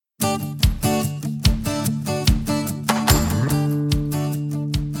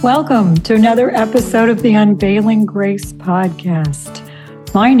Welcome to another episode of the Unveiling Grace podcast.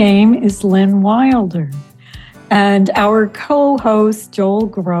 My name is Lynn Wilder, and our co-host Joel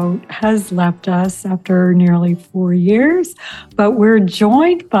Grote has left us after nearly 4 years, but we're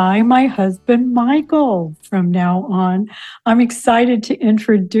joined by my husband, Michael, from now on. I'm excited to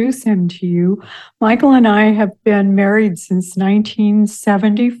introduce him to you. Michael and I have been married since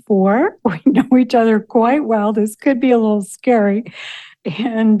 1974. We know each other quite well. This could be a little scary.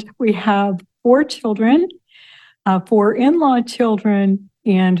 And we have 4 children, 4 in-law children,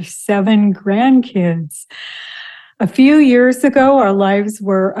 and 7 grandkids. A few years ago, our lives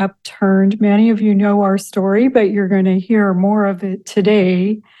were upturned. Many of you know our story, but you're going to hear more of it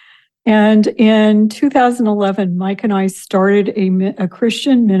today. And in 2011, Mike and I started a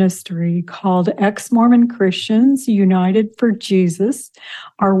Christian ministry called Ex-Mormon Christians United for Jesus.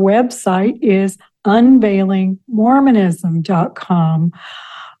 Our website is unveilingmormonism.com.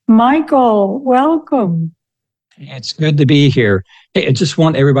 Michael, welcome. It's good to be here. Hey, I just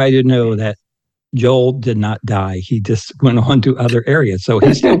want everybody to know that Joel did not die. He just went on to other areas. So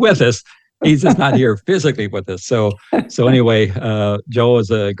he's still with us. He's just not here physically with us. So anyway, Joel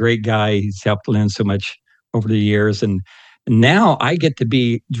is a great guy. He's helped Lynn so much over the years. And now I get to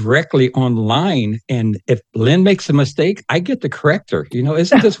be directly online. And if Lynn makes a mistake, I get to correct her. You know,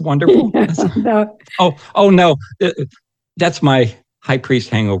 isn't this wonderful? No. No. That's my high priest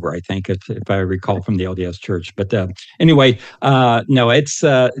hangover, I think, if I recall from the LDS church. But anyway, no, it's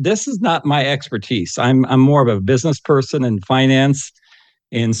this is not my expertise. I'm more of a business person and finance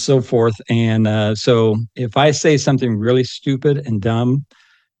and so forth. And so if I say something really stupid and dumb,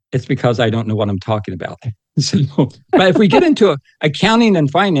 it's because I don't know what I'm talking about. So, but if we get into accounting and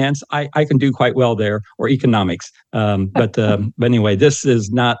finance, I can do quite well there, or economics. But anyway, this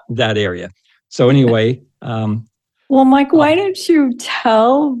is not that area. So anyway. Well, Mike, why don't you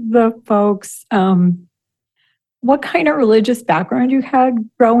tell the folks what kind of religious background you had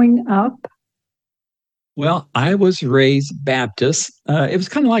growing up? Well, I was raised Baptist. It was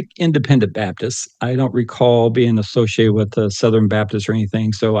kind of like independent Baptist. I don't recall being associated with the Southern Baptist or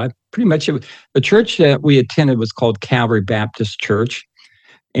anything. So I pretty much, the church that we attended was called Calvary Baptist Church.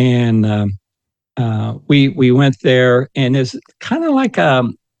 And we went there, and it's kind of like a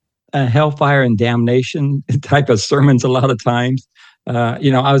hellfire and damnation type of sermons a lot of times.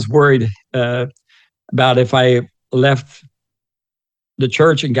 I was worried about if I left the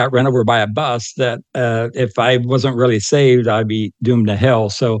church and got run over by a bus, that if I wasn't really saved, I'd be doomed to hell.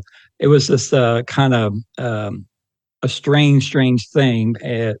 So it was this kind of a strange thing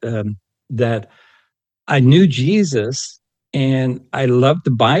that I knew Jesus and I loved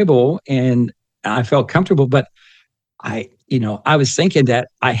the Bible and I felt comfortable, but I was thinking that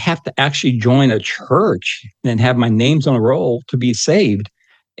I have to actually join a church and have my names on a roll to be saved.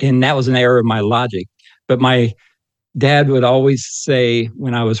 And that was an error of my logic. But my dad would always say,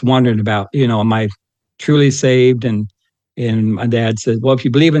 when I was wondering about, am I truly saved? And my dad said, well, if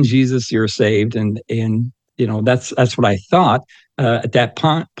you believe in Jesus, you're saved. And that's what I thought at that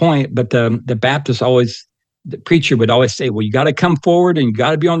point. But the preacher would always say, well, you got to come forward and you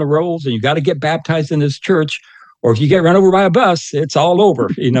got to be on the rolls and you got to get baptized in this church. Or if you get run over by a bus, it's all over,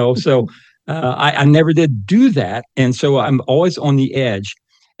 So I never did do that. And so I'm always on the edge.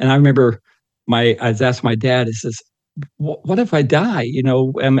 And I remember I was asked my dad, he says, what if I die?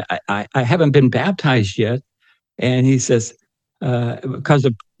 I haven't been baptized yet. And he says, because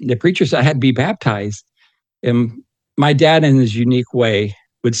the preacher said I had to be baptized. And my dad, in his unique way,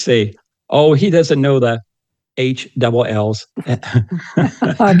 would say, oh, he doesn't know the HLLs,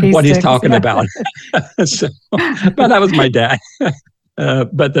 what he's talking about. But that was my dad.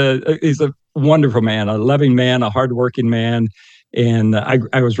 But he's a wonderful man, a loving man, a hardworking man. And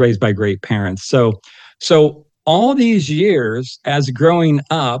I was raised by great parents. So all these years as growing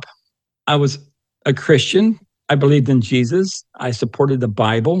up, I was a Christian. I believed in Jesus. I supported the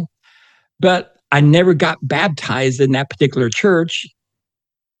Bible, but I never got baptized in that particular church.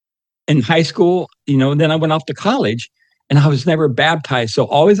 In high school, then I went off to college and I was never baptized. So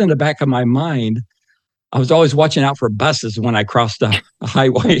always in the back of my mind, I was always watching out for buses when I crossed the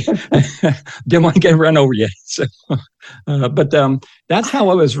highway. Didn't want to get run over yet. So, but that's how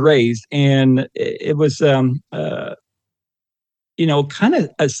I was raised. And it was, kind of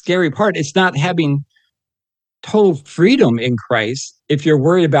a scary part. It's not having total freedom in Christ if you're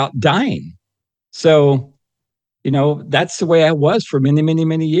worried about dying. So, that's the way I was for many, many,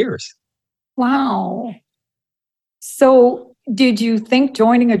 many years. Wow. So did you think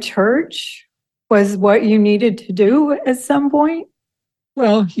joining a church was what you needed to do at some point?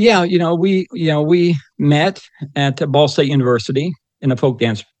 Well, yeah, we met at Ball State University, in a folk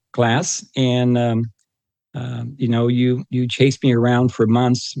dance class, and you chased me around for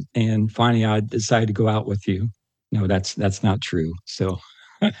months, and finally I decided to go out with you. No, that's not true. So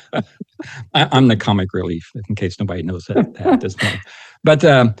I'm the comic relief, in case nobody knows that at this point. But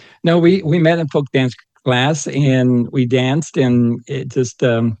no, we met in folk dance class, and we danced, and it just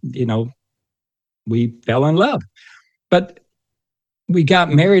we fell in love. But we got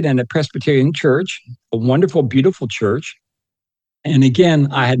married in a Presbyterian church, a wonderful, beautiful church. And again,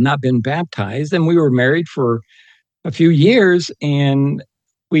 I had not been baptized, and we were married for a few years, and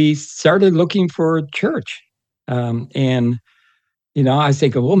we started looking for a church. And I was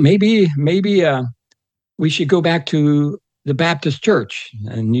thinking, well, maybe we should go back to the Baptist church.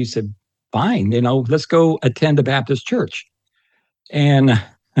 And you said, fine, let's go attend a Baptist church. And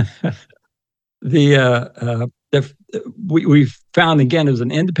we found, again, it was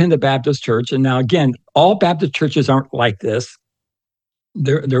an independent Baptist church. And now, again, all Baptist churches aren't like this.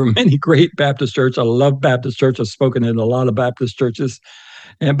 There are many great Baptist churches. I love Baptist church. I've spoken in a lot of Baptist churches.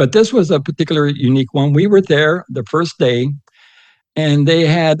 But this was a particular unique one. We were there the first day, and they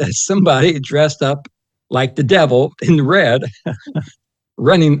had somebody dressed up like the devil in red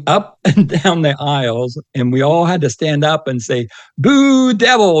running up and down the aisles, and we all had to stand up and say, "Boo,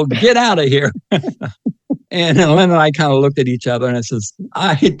 devil, get out of here." And Lynn and I kind of looked at each other, and I says,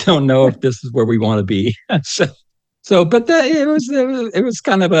 "I don't know if this is where we want to be." But it was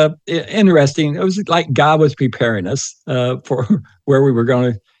kind of interesting. It was like God was preparing us for where we were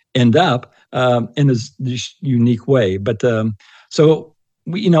going to end up in this unique way. But so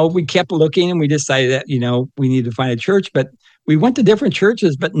we kept looking, and we decided that we needed to find a church. But we went to different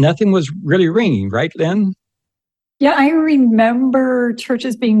churches, but nothing was really ringing, right, Lynn? Yeah, I remember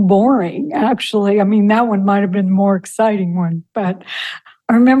churches being boring, actually. I mean, that one might have been the more exciting one, but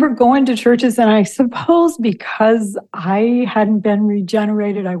I remember going to churches, and I suppose because I hadn't been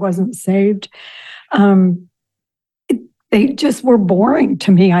regenerated, I wasn't saved. They just were boring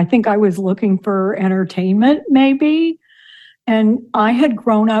to me. I think I was looking for entertainment, maybe. And I had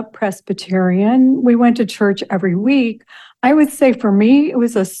grown up Presbyterian. We went to church every week. I would say for me, it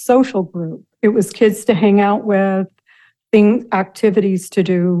was a social group. It was kids to hang out with, activities to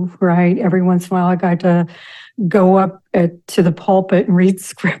do, right? Every once in a while, I got to go up to the pulpit and read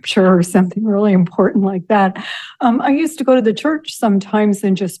scripture or something really important like that. I used to go to the church sometimes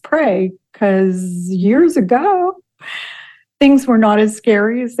and just pray, because years ago, things were not as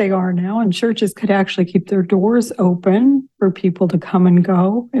scary as they are now, and churches could actually keep their doors open for people to come and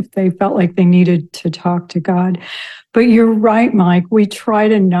go if they felt like they needed to talk to God. But you're right, Mike. We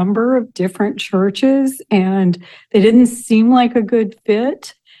tried a number of different churches, and they didn't seem like a good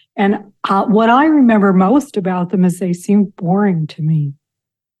fit. And what I remember most about them is they seemed boring to me.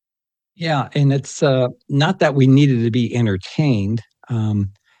 Yeah, and it's not that we needed to be entertained,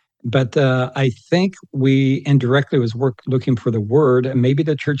 but I think we indirectly was looking for the word, and maybe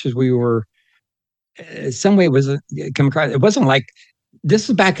the churches we were, some way was come across. It wasn't like, this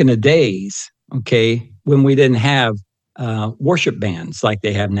is back in the days, okay, when we didn't have worship bands like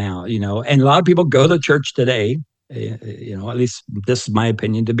they have now, and a lot of people go to church today, at least this is my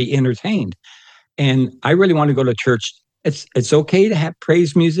opinion, to be entertained. And I really want to go to church. It's okay to have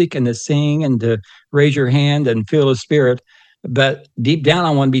praise music and to sing and to raise your hand and feel the Spirit. But deep down,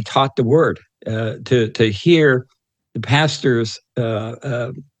 I want to be taught the word, to hear the pastor's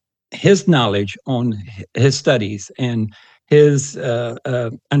his knowledge on his studies and his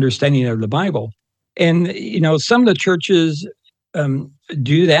understanding of the Bible. And some of the churches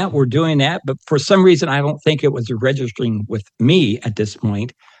do that. We're doing that, but for some reason, I don't think it was registering with me at this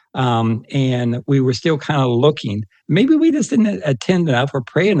point. And we were still kind of looking. Maybe we just didn't attend enough or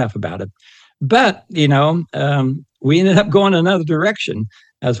pray enough about it. But we ended up going another direction,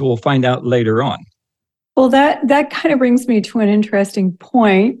 as we'll find out later on. Well, that kind of brings me to an interesting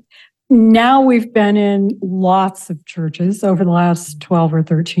point. Now we've been in lots of churches over the last 12 or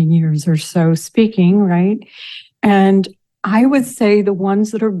 13 years or so speaking, right? And I would say the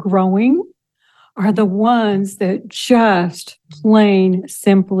ones that are growing are the ones that just plain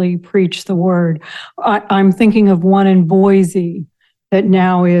simply preach the word. I'm thinking of one in Boise that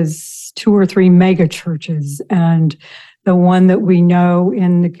now is 2 or 3 mega churches, and the one that we know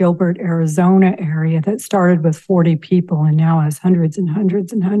in the Gilbert, Arizona area that started with 40 people and now has hundreds and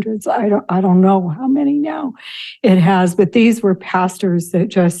hundreds and hundreds. I don't know how many now it has, but these were pastors that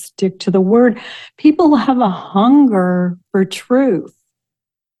just stick to the word. People have a hunger for truth.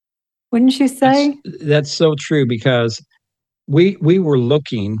 Wouldn't you say? That's so true, because we were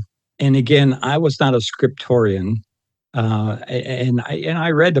looking, and again, I was not a scriptorian, and I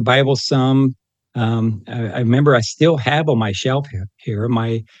read the Bible some, I remember I still have on my shelf here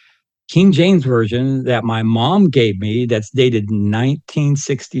my King James version that my mom gave me that's dated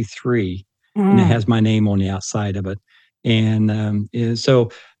 1963, and it has my name on the outside of it. And so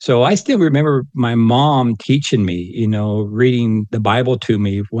I still remember my mom teaching me, reading the Bible to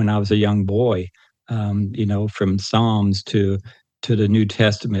me when I was a young boy, from Psalms to the New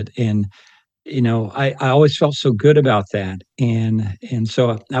Testament. And I always felt so good about that. And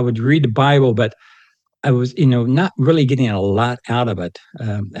so I would read the Bible, but I was, not really getting a lot out of it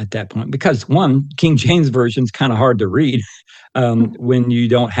at that point because one, King James version is kind of hard to read when you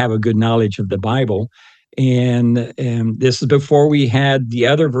don't have a good knowledge of the Bible. And this is before we had the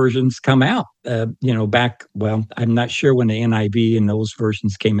other versions come out, back, well, I'm not sure when the NIV and those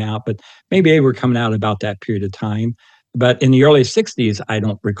versions came out, but maybe they were coming out about that period of time. But in the early 60s, I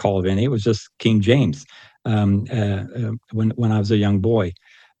don't recall of any. It was just King James when I was a young boy.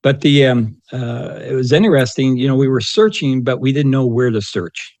 But it was interesting. We were searching, but we didn't know where to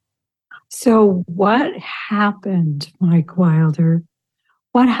search. So what happened, Mike Wilder?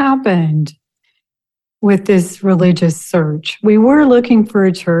 What happened with this religious search? We were looking for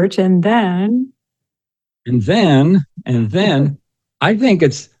a church, and then I think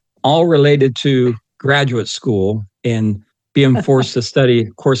it's all related to graduate school and being forced to study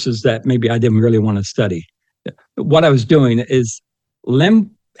courses that maybe I didn't really want to study. What I was doing is Lynn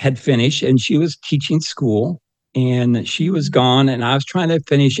had finished and she was teaching school and she was gone, and I was trying to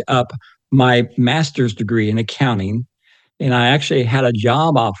finish up my master's degree in accounting. And I actually had a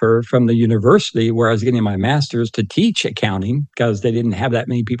job offer from the university where I was getting my master's to teach accounting because they didn't have that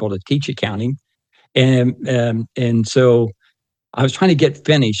many people to teach accounting. And so I was trying to get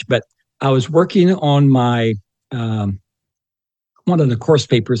finished, but I was working on my one of the course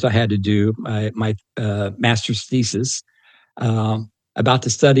papers I had to do, my master's thesis about the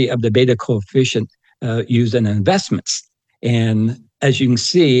study of the beta coefficient used in investments. And as you can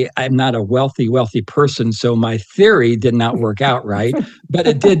see, I'm not a wealthy person, so my theory did not work out right, but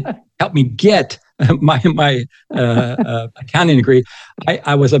it did help me get my accounting degree.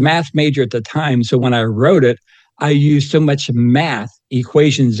 I was a math major at the time, so when I wrote it, I used so much math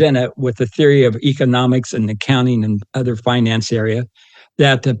equations in it with the theory of economics and accounting and other finance area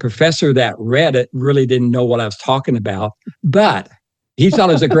that the professor that read it really didn't know what I was talking about, but he thought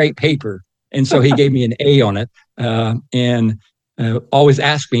it was a great paper. And so he gave me an A on it and always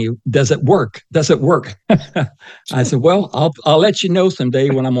asked me, does it work? Does it work? I said, well, I'll let you know someday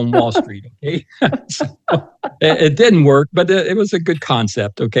when I'm on Wall Street. Okay. So it didn't work, but it was a good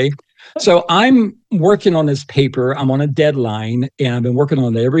concept. Okay. So I'm working on this paper. I'm on a deadline and I've been working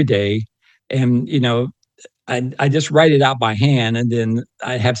on it every day. And, I just write it out by hand and then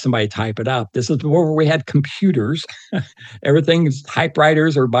I have somebody type it up. This is before we had computers. Everything is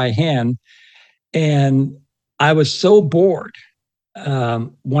typewriters or by hand. And I was so bored.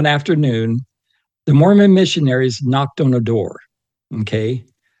 One afternoon, the Mormon missionaries knocked on a door. Okay.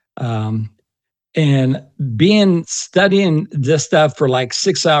 And studying this stuff for like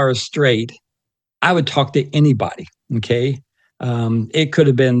 6 hours straight, I would talk to anybody. Okay. It could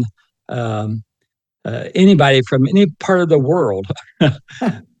have been anybody from any part of the world,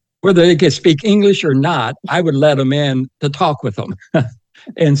 whether they could speak English or not, I would let them in to talk with them.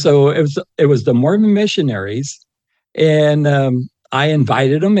 And so it was the Mormon missionaries, and I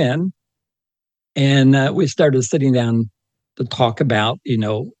invited them in, and we started sitting down to talk about,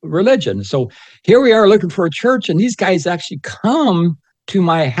 religion. So here we are looking for a church, and these guys actually come to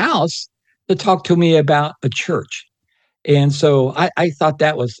my house to talk to me about a church. And so I thought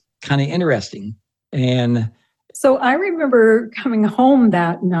that was kind of interesting. And so I remember coming home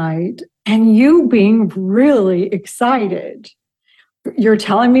that night and you being really excited. You're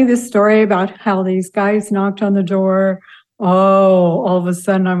telling me this story about how these guys knocked on the door. Oh, all of a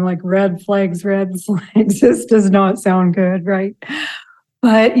sudden I'm like, red flags. This does not sound good, right?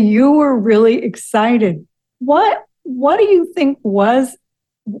 But you were really excited. What do you think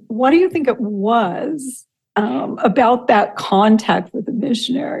it was about that contact with the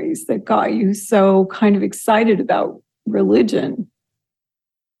missionaries that got you so kind of excited about religion?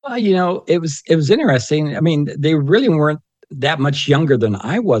 Well, it was interesting. I mean, they really weren't that much younger than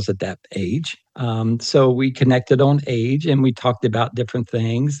I was at that age. So we connected on age and we talked about different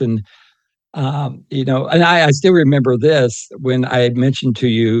things. And, and I still remember this when I mentioned to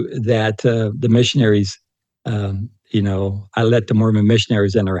you that the missionaries, I let the Mormon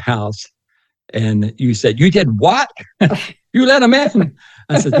missionaries in our house. And you said, you did what? You let them in?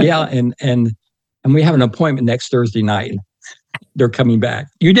 I said, yeah. And we have an appointment next Thursday night. They're coming back.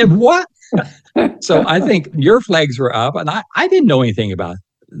 You did what? So I think your flags were up, and I didn't know anything about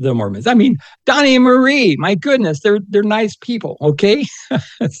the Mormons. I mean, Donnie and Marie, my goodness, they're nice people, okay?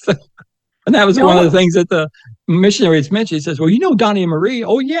 So, and that was one of the things that the missionaries mentioned. He says, well, Donnie and Marie.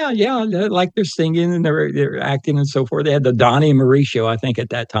 Oh, yeah. Like they're singing and they're acting and so forth. They had the Donnie and Marie show, I think, at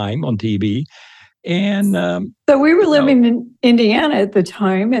that time on TV. And so we were living in Indiana at the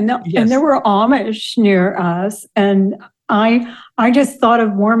time, and there were Amish near us. And I just thought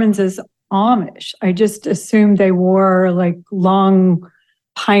of Mormons as Amish. I just assumed they wore like long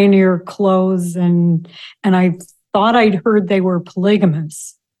pioneer clothes, and I thought I'd heard they were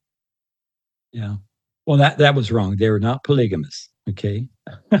polygamous. Yeah. Well, that was wrong. They were not polygamous. Okay.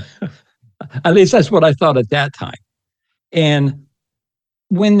 At least that's what I thought at that time. And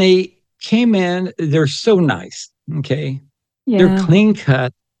when they came in, they're so nice. Okay. Yeah. They're clean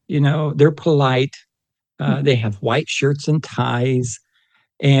cut, they're polite. They have white shirts and ties.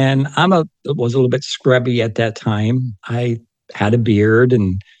 And was a little bit scrubby at that time. I had a beard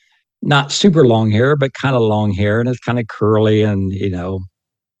and not super long hair, but kind of long hair, and it's kind of curly. And,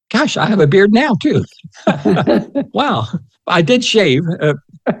 gosh, I have a beard now too. Wow. I did shave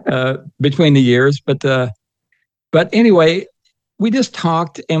between the years, but anyway, we just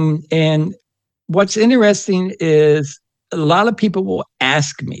talked, and what's interesting is a lot of people will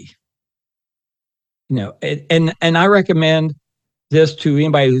ask me, and I recommend this to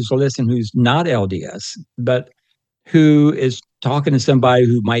anybody who's listening who's not LDS, but who is talking to somebody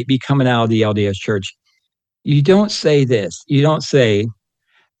who might be coming out of the LDS church. You don't say this. You don't say,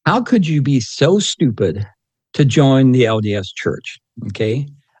 how could you be so stupid to join the LDS church? Okay.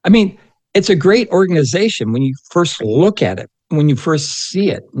 I mean, it's a great organization when you first look at it, when you first see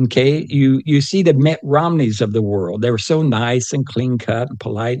it. Okay. You see the Mitt Romneys of the world. They were so nice and clean cut and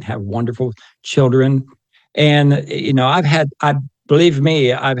polite and have wonderful children. And, believe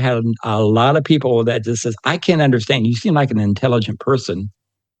me, I've had a lot of people that just says, I can't understand. You seem like an intelligent person.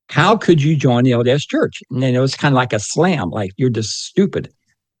 How could you join the LDS church? And then it was kind of like a slam, like you're just stupid.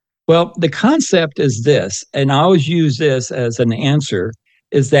 Well, the concept is this, and I always use this as an answer,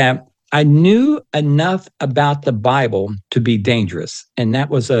 is that I knew enough about the Bible to be dangerous. And that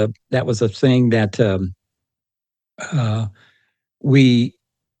was a thing that we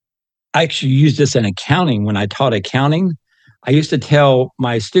actually used this in accounting. When I taught accounting, I used to tell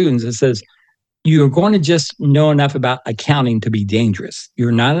my students, it says, you're going to just know enough about accounting to be dangerous.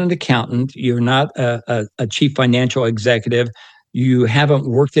 You're not an accountant. You're not a chief financial executive. You haven't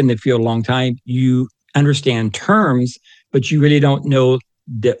worked in the field a long time. You understand terms, but you really don't know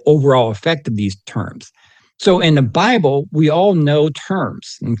the overall effect of these terms. So in the Bible, we all know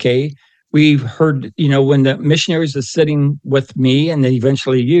terms, okay? We've heard, when the missionaries are sitting with me and then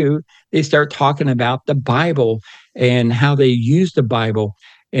eventually you, they start talking about the Bible and how they use the Bible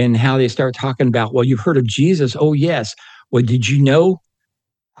and how they start talking about, well, you've heard of Jesus. Oh, yes. Well, did you know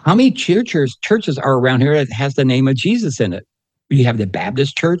how many churches are around here that has the name of Jesus in it? You have the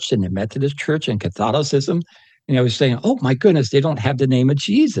Baptist church and the Methodist church and Catholicism. And I was saying, oh, my goodness, they don't have the name of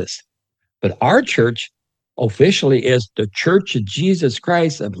Jesus. But our church officially is the Church of Jesus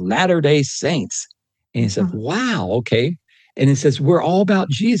Christ of Latter-day Saints. And he said, wow, okay. And it says, we're all about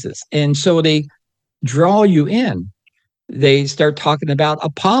Jesus. And so they draw you in. They start talking about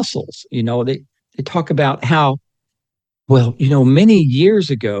apostles. They talk about how, well, many years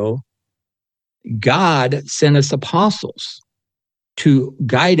ago, God sent us apostles to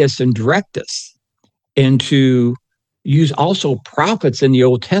guide us and direct us, and to use also prophets in the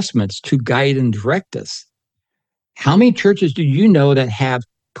Old Testament to guide and direct us. How many churches do you know that have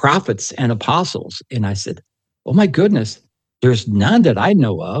prophets and apostles? And I said, oh my goodness, there's none that I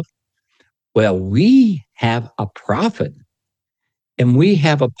know of. Well, we have a prophet and we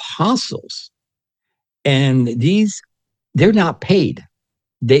have apostles, and they're not paid.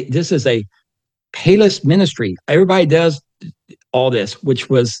 This is a payless ministry. Everybody does all this, which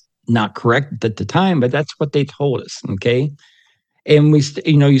was not correct at the time, but that's what they told us. Okay. And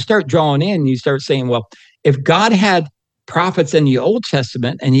you start drawing in, you start saying, well, if God had prophets in the Old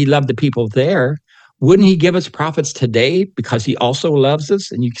Testament and he loved the people there, wouldn't he give us prophets today because he also loves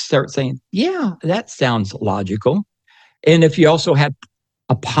us? And you start saying, yeah, that sounds logical. And if you also had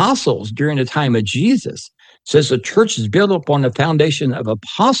apostles during the time of Jesus, says the church is built upon the foundation of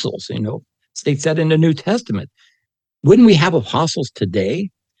apostles, states that in the New Testament. Wouldn't we have apostles today?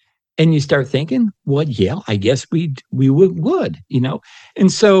 And you start thinking, well, yeah, I guess we would.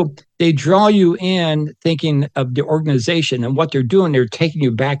 And so they draw you in thinking of the organization and what they're doing. They're taking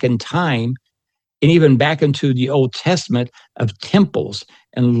you back in time and even back into the Old Testament of temples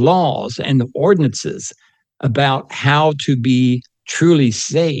and laws and ordinances about how to be truly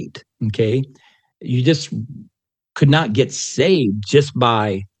saved. Okay. You just could not get saved just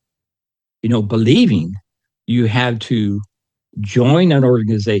by, believing. You had to join an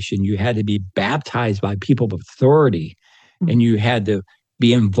organization. You had to be baptized by people of authority, and you had to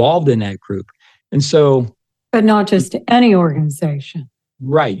be involved in that group. And so, but not just any organization.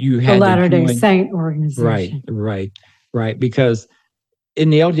 Right. You had the Latter-day Saint organization. Right. Because in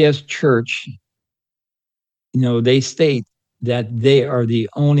the LDS Church, they state that they are the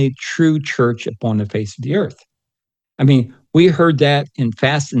only true church upon the face of the earth. I mean, we heard that in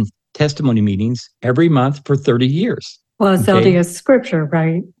fast and testimony meetings every month for 30 years. Well, it's LDS scripture,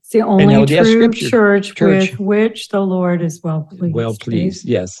 right? It's the only true church with which the Lord is well pleased. Well pleased,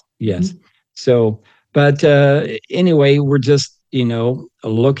 yes. Mm-hmm. So, but anyway, we're just,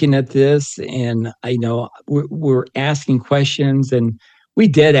 looking at this, and I know we're asking questions, and we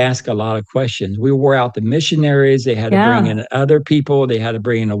did ask a lot of questions. We wore out the missionaries. They had to bring in other people. They had to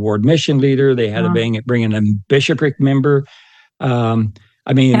bring in a ward mission leader. They had to bring in a bishopric member.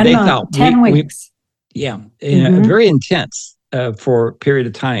 They thought 10 weeks. Very intense for a period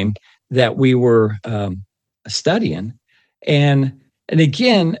of time that we were studying. And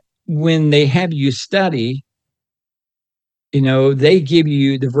again, when they have you study, they give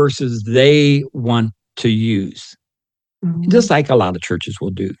you the verses they want to use, just like a lot of churches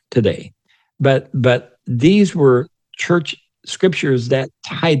will do today. But these were church scriptures that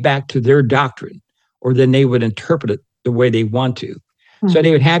tied back to their doctrine, or then they would interpret it the way they want to. So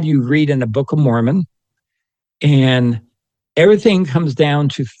they would have you read in the Book of Mormon, and everything comes down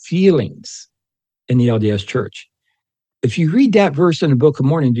to feelings in the LDS Church. If you read that verse in the Book of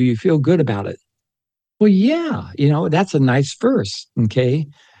Mormon, do you feel good about it? Well, yeah, that's a nice verse, okay?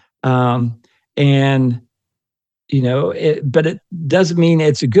 But it doesn't mean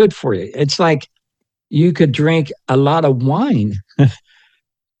it's good for you. It's like you could drink a lot of wine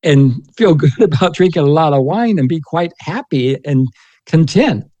and feel good about drinking a lot of wine and be quite happy and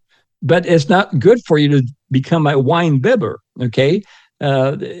content. But it's not good for you to become a wine bibber, okay?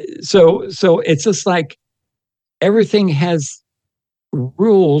 So it's just like everything has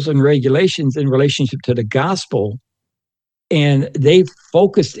rules and regulations in relationship to the gospel, and they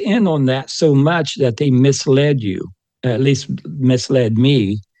focused in on that so much that they misled you, at least misled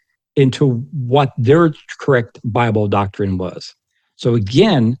me, into what their correct Bible doctrine was. So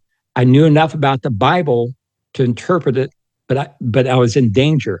again, I knew enough about the Bible to interpret it, but I was in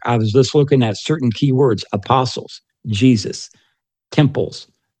danger. I was just looking at certain key words: apostles, Jesus, temples,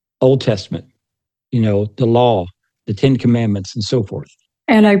 Old Testament, the law, the 10 Commandments, and so forth.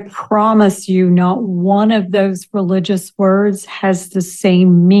 And I promise you, not one of those religious words has the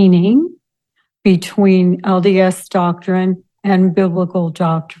same meaning between LDS doctrine and biblical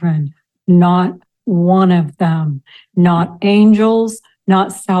doctrine. Not one of them. Not angels,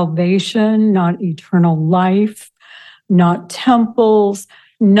 not salvation, not eternal life, not temples.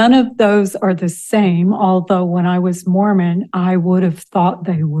 None of those are the same, although when I was Mormon, I would have thought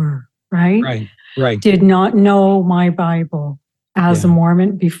they were, right? Right. Did not know my Bible as a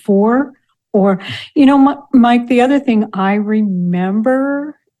Mormon before. Or, Mike, the other thing I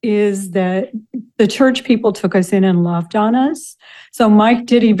remember is that the church people took us in and loved on us. So Mike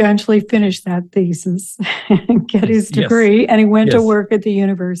did eventually finish that thesis and get his degree, and he went to work at the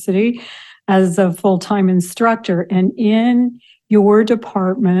university as a full-time instructor. And in your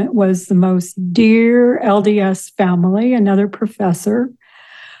department was the most dear LDS family, another professor,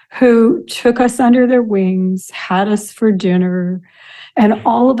 who took us under their wings, had us for dinner, and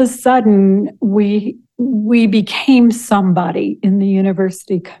all of a sudden we became somebody in the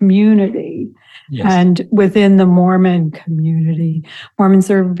university community and within the Mormon community. Mormons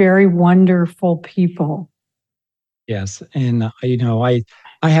are very wonderful people. Yes, and I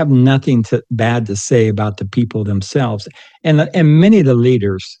have nothing bad to say about the people themselves, and many of the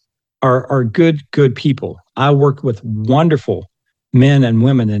leaders are good people. I worked with wonderful men and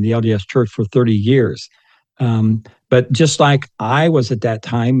women in the LDS Church for 30 years. But just like I was at that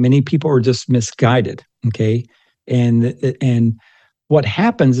time, many people were just misguided, okay? And what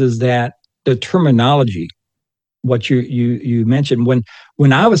happens is that the terminology, what you mentioned,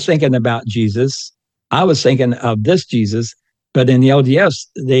 when I was thinking about Jesus, I was thinking of this Jesus, but in the LDS,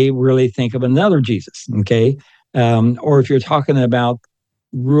 they really think of another Jesus, okay? Or if you're talking about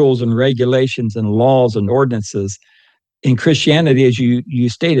rules and regulations and laws and ordinances, in Christianity, as you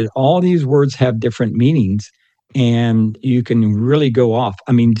stated, all these words have different meanings, and you can really go off.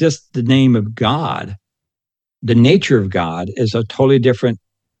 I mean, just the name of God, the nature of God is a totally different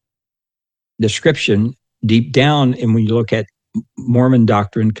description deep down. And when you look at Mormon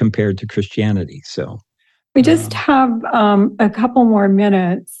doctrine compared to Christianity. So we just have a couple more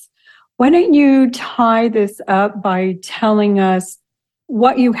minutes. Why don't you tie this up by telling us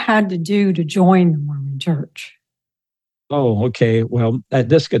what you had to do to join the Mormon Church? Oh, okay. Well,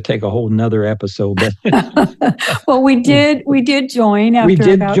 this could take a whole nother episode, but well, we did join after we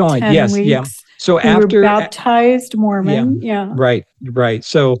did about join. 10 Yes, weeks. yeah. So we were baptized Mormon. Yeah. Right.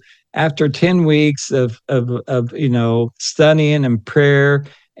 So after 10 weeks of studying and prayer,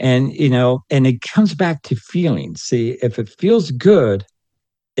 and and it comes back to feelings. See, if it feels good,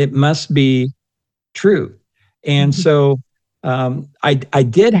 it must be true. And so I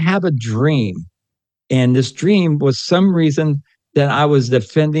did have a dream. And this dream was some reason that I was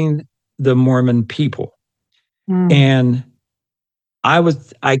defending the Mormon people. And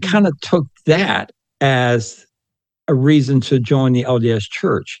I kind of took that as a reason to join the LDS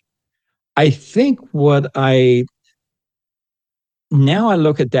Church. I think now I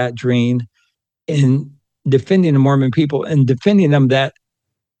look at that dream in defending the Mormon people and defending them, that,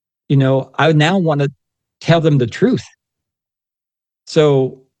 I now want to tell them the truth.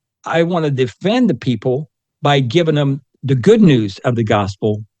 So I want to defend the people by giving them the good news of the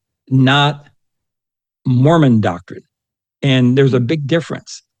gospel, not Mormon doctrine. And there's a big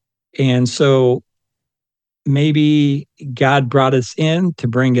difference. And so maybe God brought us in to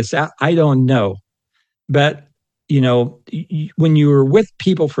bring us out. I don't know. But, when you were with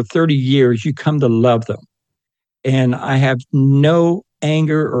people for 30 years, you come to love them. And I have no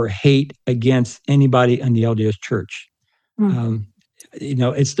anger or hate against anybody in the LDS Church.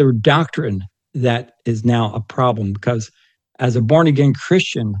 It's their doctrine that is now a problem, because as a born-again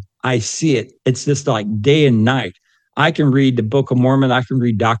Christian, I see it. It's just like day and night. I can read the Book of Mormon, I can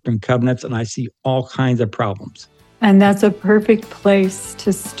read Doctrine and Covenants, and I see all kinds of problems. And that's a perfect place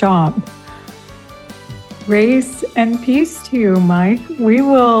to stop. Grace and peace to you, Mike. We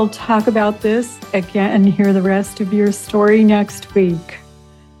will talk about this again and hear the rest of your story next week.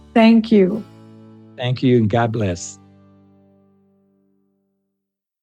 Thank you. Thank you, and God bless.